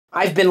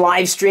I've been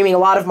live streaming a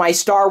lot of my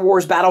Star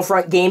Wars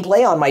Battlefront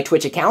gameplay on my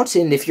Twitch account,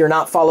 and if you're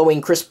not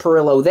following Chris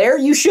Pirillo there,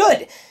 you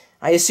should.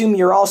 I assume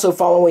you're also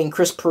following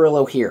Chris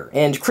Pirillo here,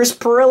 and Chris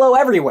Pirillo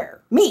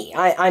everywhere. Me,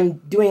 I'm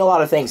doing a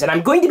lot of things, and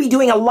I'm going to be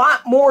doing a lot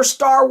more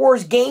Star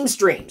Wars game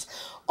streams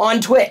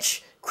on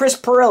Twitch. Chris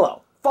Pirillo,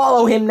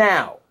 follow him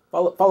now.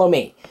 Follow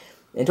me.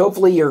 And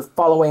hopefully you're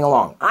following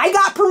along. I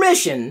got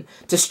permission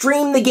to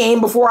stream the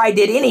game before I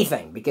did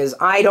anything, because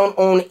I don't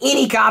own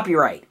any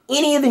copyright.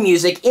 Any of the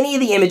music, any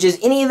of the images,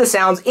 any of the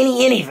sounds,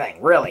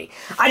 anything, really.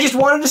 I just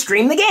wanted to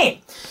stream the game.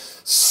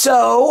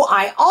 So,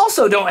 I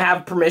also don't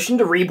have permission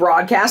to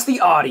rebroadcast the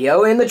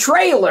audio in the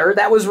trailer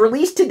that was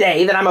released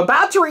today that I'm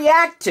about to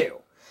react to.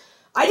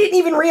 I didn't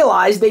even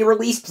realize they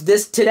released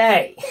this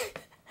today.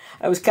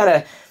 I was kind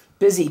of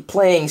busy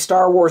playing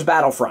Star Wars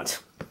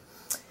Battlefront.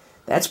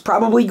 That's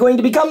probably going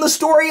to become the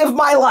story of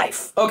my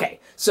life. Okay,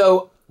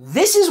 so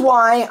this is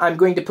why I'm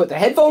going to put the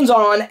headphones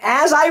on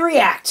as I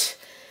react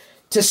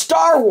to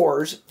Star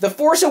Wars The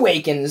Force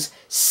Awakens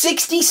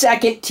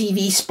 60-second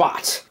TV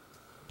spot.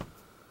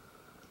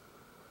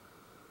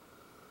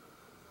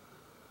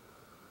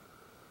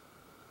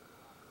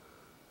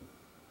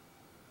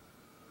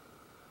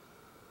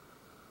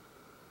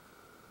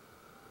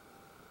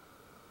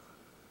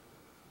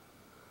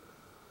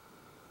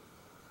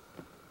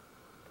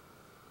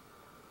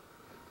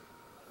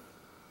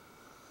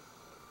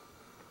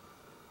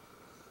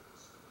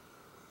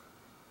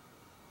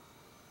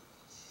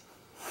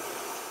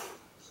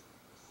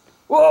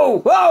 Whoa,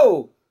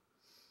 whoa!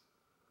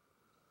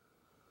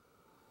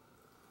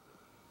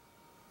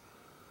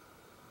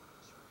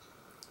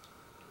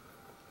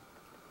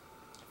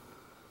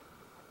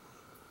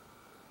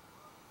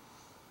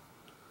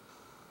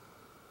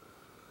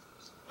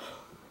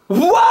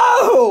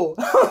 Whoa!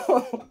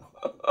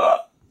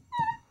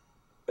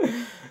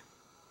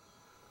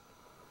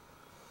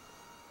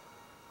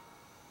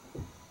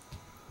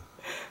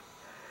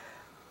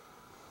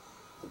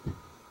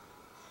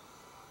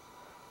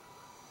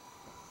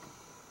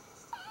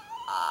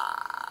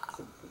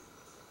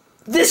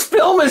 This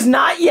film is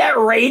not yet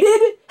rated?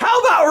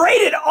 How about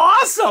rated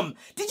awesome?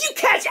 Did you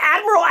catch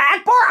Admiral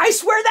Akbar? I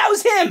swear that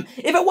was him.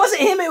 If it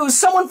wasn't him, it was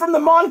someone from the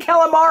Mon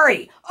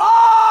Calamari.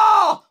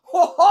 Oh!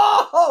 Ho,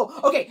 ho,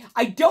 ho. Okay,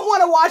 I don't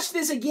want to watch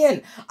this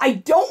again. I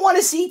don't want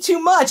to see too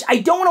much. I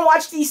don't want to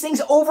watch these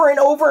things over and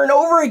over and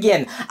over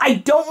again. I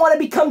don't want to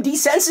become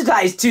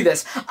desensitized to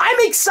this. I'm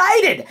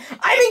excited.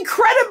 I'm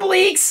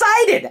incredibly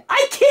excited.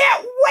 I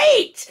can't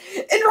wait.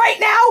 And right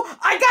now,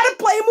 I gotta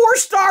play more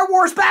Star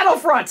Wars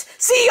Battlefront.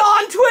 See you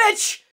on Twitch.